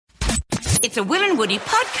It's a Will and Woody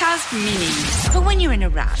podcast mini for when you're in a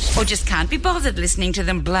rush or just can't be bothered listening to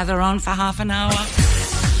them blather on for half an hour.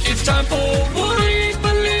 It's time for Woody,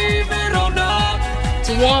 believe it or not. It's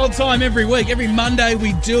a wild time every week. Every Monday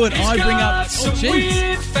we do it. I bring up some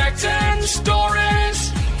weird facts and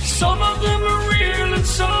stories. Some of them are real and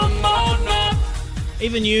some are not.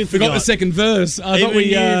 Even you forgot the second verse. I thought we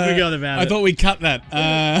forgot about it. I thought we cut that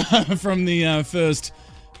from the first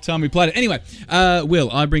time we played it. Anyway, Will,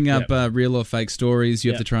 I bring up real or fake stories. You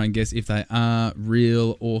have to try and guess if they are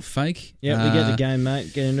real or fake. Yeah, we get the game,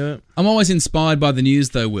 mate. Get into it. I'm always inspired by the news,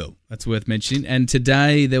 though, Will. That's worth mentioning. And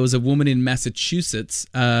today there was a woman in Massachusetts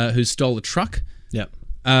who stole a truck. Yep.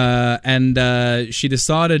 And she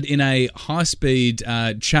decided in a high-speed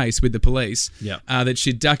chase with the police that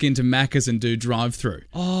she'd duck into Macca's and do drive-through.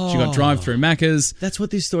 Oh. She got drive-through Macca's. That's what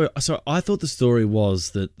this story... So I thought the story was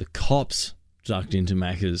that the cops ducked into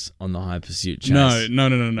Macca's on the high pursuit chase. No.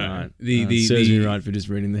 Right. Serves me right for just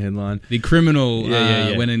reading the headline. The criminal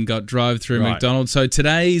went and got drive-through McDonald's. So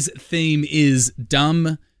today's theme is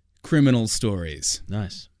dumb criminal stories.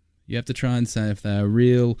 Nice. You have to try and say if they are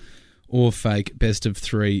real or fake. Best of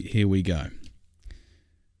three. Here we go.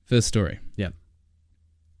 First story. Yep.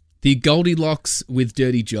 The Goldilocks with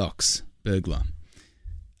Dirty Jocks burglar.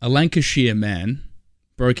 A Lancashire man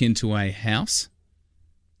broke into a house.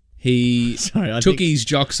 He took his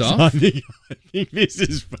jocks off. I think this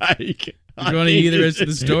is fake. Do you want to hear the rest of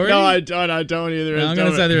the story? No, I don't. I don't want to hear the rest of it. I'm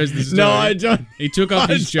going to say the rest of the story. No, I don't. He took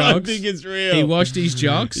off his jocks. I don't think it's real. He washed his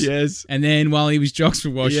jocks. Yes. And then while his jocks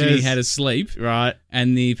were washing, he had a sleep. Right.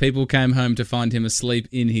 And the people came home to find him asleep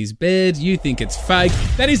in his bed. You think it's fake.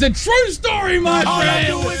 That is a true story, my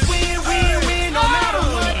friend.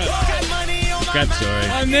 Crap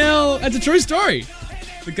story. Nil. That's a true story.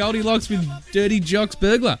 The Goldilocks with Dirty Jocks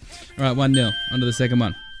burglar. All right, 1-0. On to the second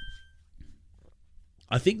one.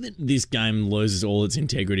 I think that this game loses all its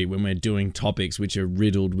integrity when we're doing topics which are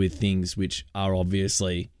riddled with things which are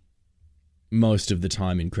obviously most of the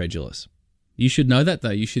time incredulous. You should know that,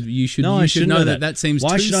 though. You should know that. That seems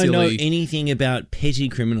Why too silly. Why should I know anything about petty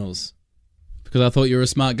criminals? Because I thought you were a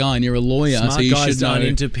smart guy and you're a lawyer, so you guys should know. Aren't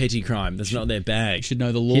into petty crime. That's not their bag. You should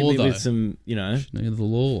know the law, Hit me though. with some, Know the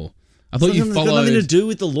law. I thought you followed. It's got nothing to do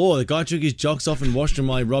with the law. The guy took his jocks off and washed them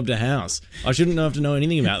while he robbed a house. I shouldn't have to know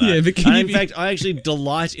anything about that. Yeah, but in fact, I actually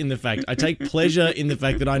delight in the fact. I take pleasure in the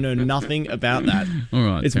fact that I know nothing about that. All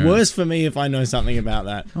right. It's worse for me if I know something about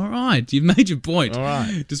that. All right. You've made your point. All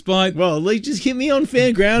right. Well, at least just hit me on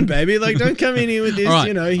fair ground, baby. Like, don't come in here with this,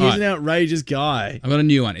 right. He's an outrageous guy. I've got a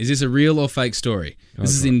new one. Is this a real or fake story? This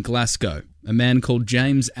is in Glasgow. A man called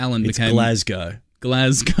James Allen became...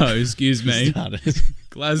 Glasgow, excuse me.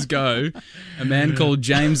 Glasgow. A man called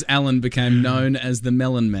James Allen became known as the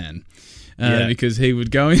Melon Man because he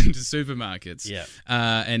would go into supermarkets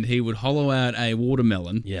and he would hollow out a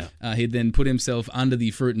watermelon. He'd then put himself under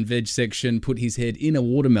the fruit and veg section, put his head in a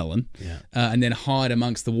watermelon and then hide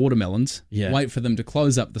amongst the watermelons, wait for them to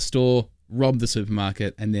close up the store, rob the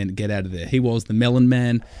supermarket, and then get out of there. He was the Melon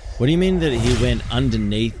Man. What do you mean that he went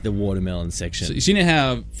underneath the watermelon section? So you know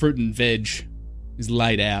how fruit and veg is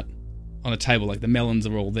laid out on a table, like the melons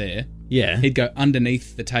are all there. Yeah. He'd go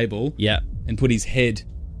underneath the table and put his head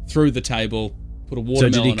through the table, put a watermelon over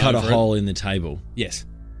it. So did he cut a hole in the table? Yes.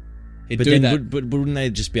 But wouldn't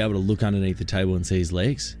they just be able to look underneath the table and see his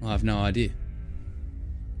legs? I have no idea.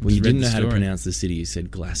 Well, you didn't know how to pronounce the city. You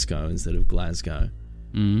said Glasgow instead of Glasgow.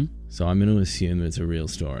 Mm-hmm. So I'm going to assume that it's a real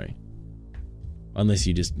story. Unless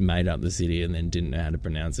you just made up the city and then didn't know how to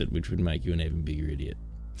pronounce it, which would make you an even bigger idiot.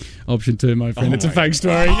 Option 2, my friend. It's a fake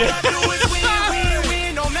story.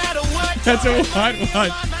 That's a white one.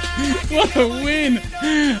 What a win.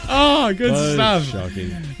 Oh, good stuff. Shocking.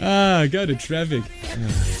 Go to traffic.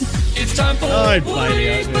 It's time for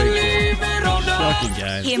Woody, believe it or not. Shocking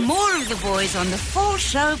game. Hear more of the boys on the Full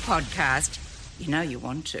Show podcast. You know you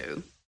want to.